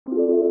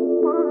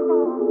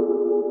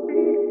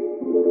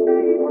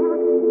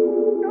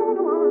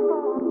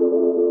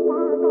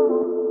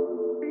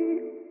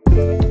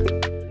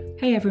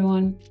Hey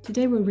everyone,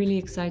 today we're really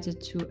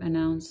excited to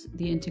announce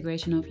the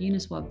integration of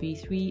Uniswap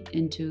v3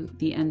 into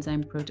the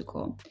Enzyme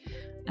protocol.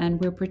 And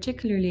we're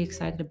particularly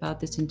excited about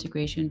this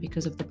integration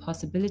because of the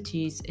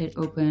possibilities it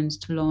opens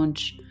to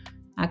launch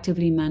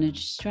actively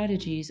managed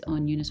strategies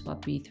on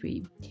Uniswap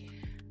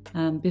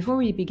v3. Before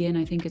we begin,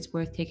 I think it's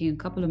worth taking a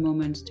couple of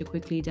moments to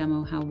quickly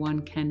demo how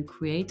one can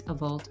create a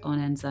vault on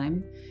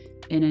Enzyme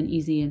in an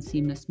easy and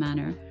seamless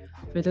manner.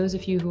 For those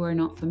of you who are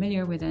not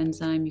familiar with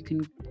Enzyme, you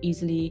can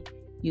easily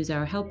use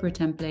our helper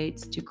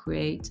templates to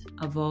create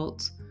a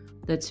vault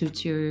that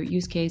suits your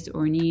use case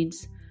or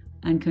needs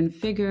and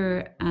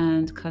configure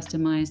and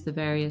customize the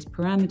various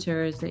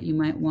parameters that you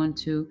might want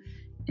to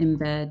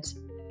embed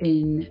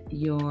in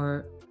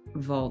your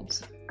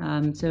vault.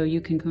 So you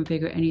can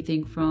configure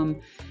anything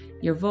from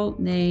your vault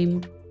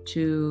name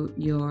to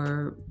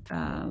your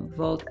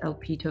vault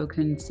LP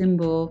token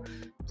symbol,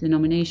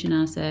 denomination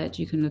asset.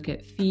 You can look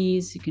at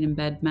fees, you can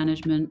embed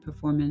management,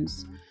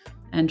 performance,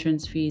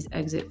 entrance fees,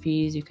 exit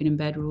fees. You can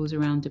embed rules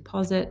around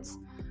deposits,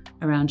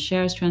 around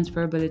shares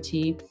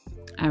transferability,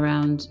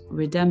 around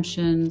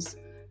redemptions,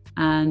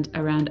 and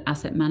around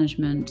asset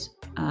management.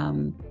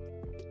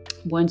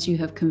 Once you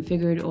have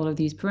configured all of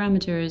these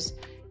parameters,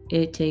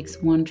 it takes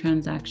one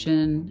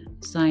transaction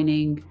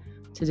signing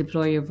to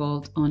deploy your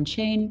vault on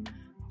chain,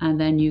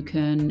 and then you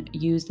can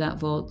use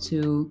that vault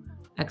to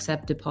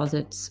accept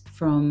deposits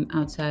from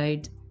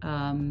outside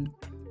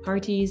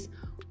parties,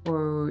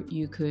 or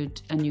you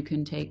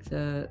can take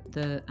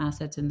the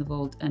assets in the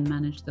vault and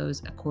manage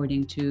those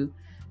according to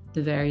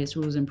the various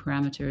rules and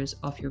parameters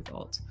of your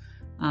vault.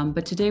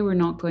 But today we're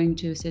not going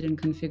to sit and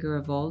configure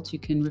a vault. You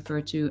can refer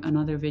to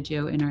another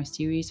video in our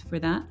series for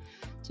that.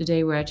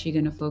 Today we're actually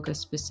going to focus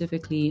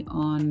specifically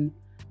on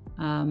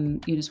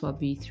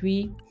Uniswap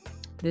v3.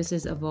 This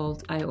is a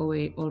vault I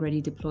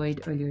already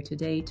deployed earlier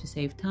today to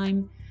save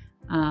time.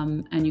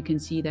 And you can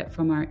see that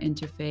from our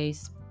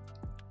interface,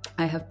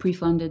 I have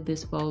pre-funded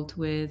this vault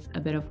with a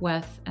bit of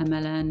WETH,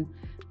 MLN,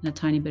 and a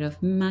tiny bit of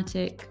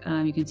Matic.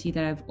 You can see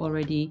that I've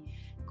already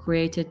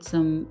created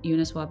some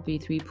Uniswap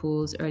v3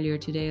 pools earlier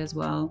today as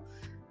well.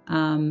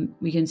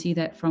 We can see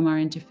that from our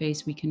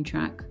interface, we can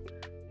track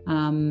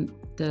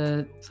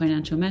the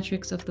financial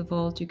metrics of the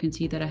vault. You can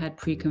see that I had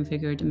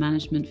pre-configured a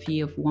management fee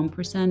of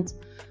 1%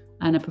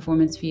 and a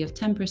performance fee of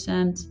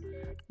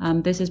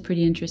 10%. This is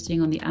pretty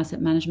interesting. On the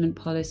asset management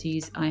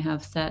policies, I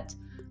have set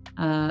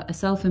a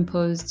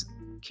self-imposed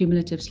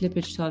cumulative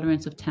slippage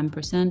tolerance of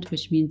 10%,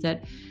 which means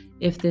that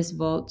if this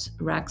vault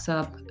racks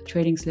up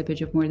trading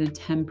slippage of more than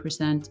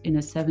 10% in a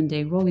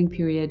 7-day rolling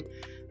period,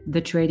 the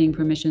trading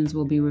permissions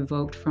will be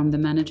revoked from the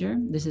manager.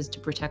 This is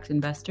to protect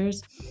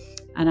investors.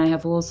 And I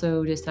have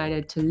also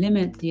decided to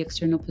limit the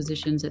external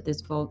positions that this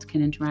vault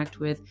can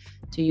interact with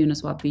to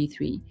Uniswap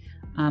v3.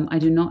 I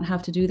do not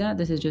have to do that.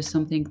 This is just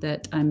something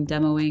that I'm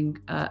demoing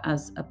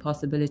as a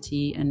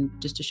possibility and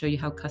just to show you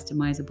how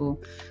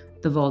customizable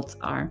the vaults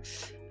are.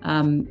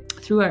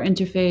 Through our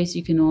interface,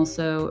 you can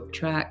also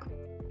track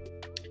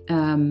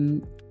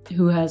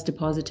who has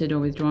deposited or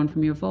withdrawn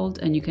from your vault,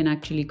 and you can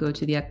actually go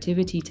to the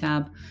activity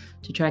tab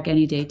to track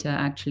any data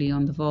actually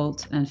on the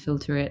vault and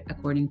filter it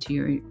according to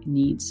your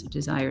needs,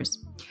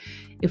 desires.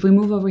 If we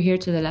move over here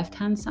to the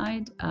left-hand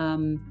side,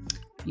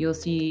 you'll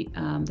see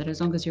that as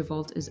long as your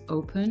vault is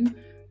open,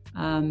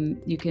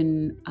 you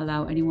can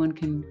allow anyone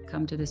can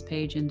come to this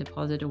page and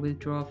deposit or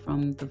withdraw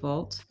from the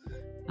vault.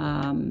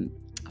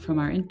 From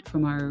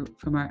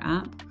our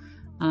app.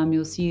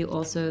 You'll see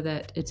also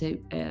that it's a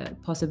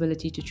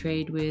possibility to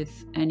trade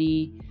with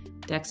any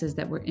DEXs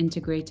that we're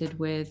integrated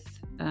with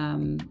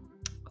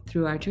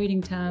through our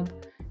trading tab.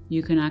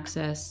 You can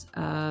access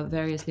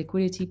various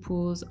liquidity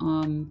pools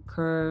on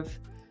Curve,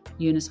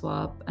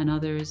 Uniswap, and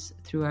others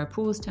through our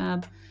pools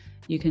tab.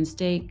 You can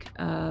stake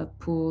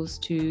pools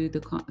through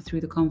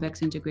the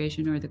convex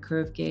integration or the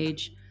Curve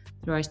gauge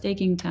through our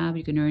staking tab.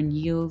 You can earn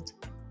yield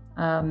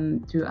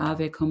through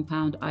Aave,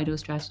 Compound, IDO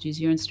strategies,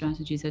 Yearn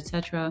strategies,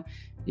 etc.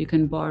 You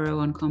can borrow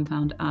on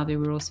Compound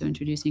Aave. We're also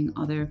introducing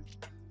other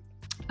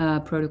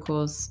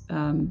protocols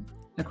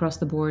across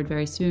the board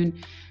very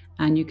soon.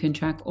 And you can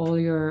track all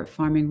your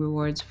farming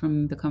rewards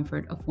from the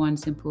comfort of one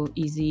simple,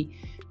 easy,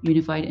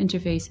 unified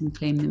interface and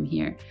claim them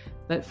here.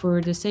 But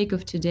for the sake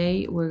of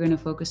today, we're going to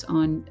focus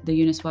on the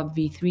Uniswap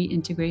v3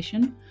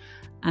 integration.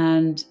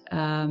 And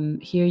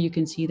here you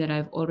can see that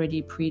I've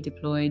already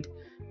pre-deployed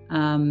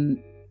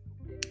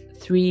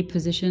 3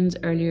 positions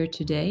earlier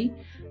today,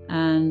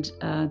 and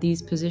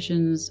these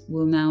positions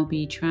will now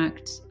be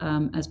tracked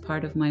as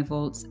part of my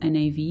vault's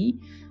NAV.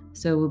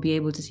 So we'll be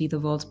able to see the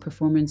vault's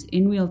performance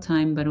in real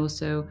time, but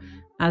also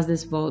as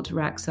this vault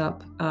racks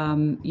up,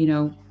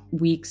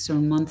 weeks or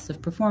months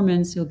of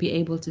performance, you'll be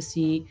able to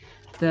see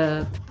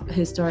the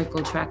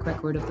historical track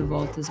record of the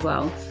vault as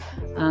well.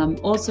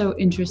 Also,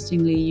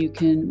 interestingly, you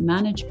can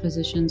manage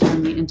positions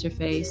from the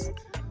interface.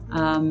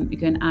 You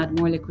can add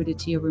more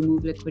liquidity or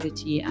remove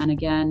liquidity. And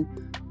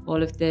again,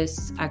 all of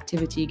this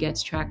activity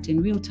gets tracked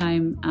in real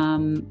time,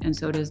 and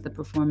so does the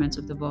performance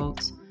of the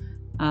vault.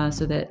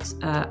 so that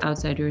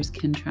outsiders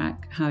can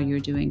track how you're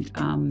doing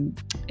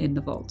in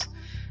the vault.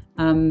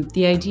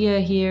 The idea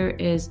here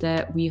is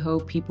that we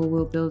hope people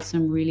will build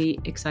some really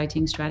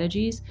exciting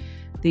strategies.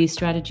 These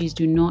strategies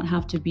do not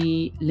have to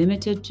be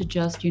limited to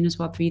just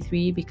Uniswap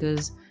v3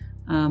 because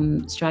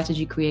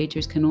strategy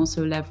creators can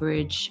also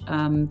leverage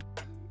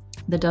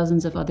the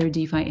dozens of other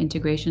DeFi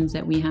integrations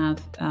that we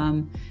have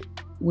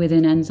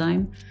within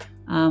Enzyme.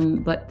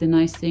 But the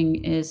nice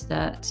thing is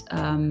that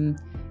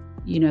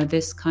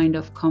this kind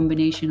of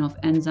combination of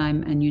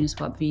Enzyme and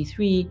Uniswap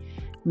v3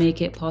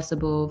 make it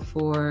possible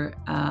for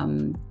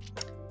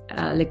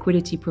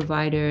liquidity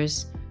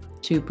providers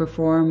to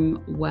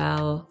perform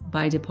well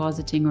by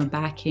depositing or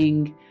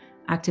backing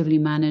actively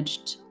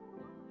managed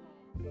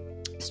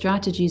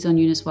strategies on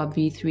Uniswap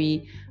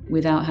v3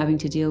 without having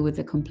to deal with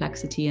the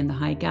complexity and the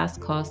high gas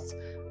costs,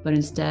 but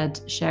instead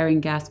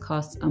sharing gas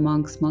costs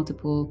amongst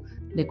multiple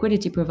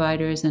liquidity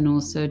providers and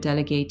also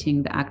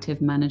delegating the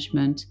active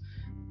management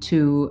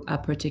to a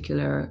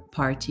particular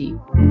party.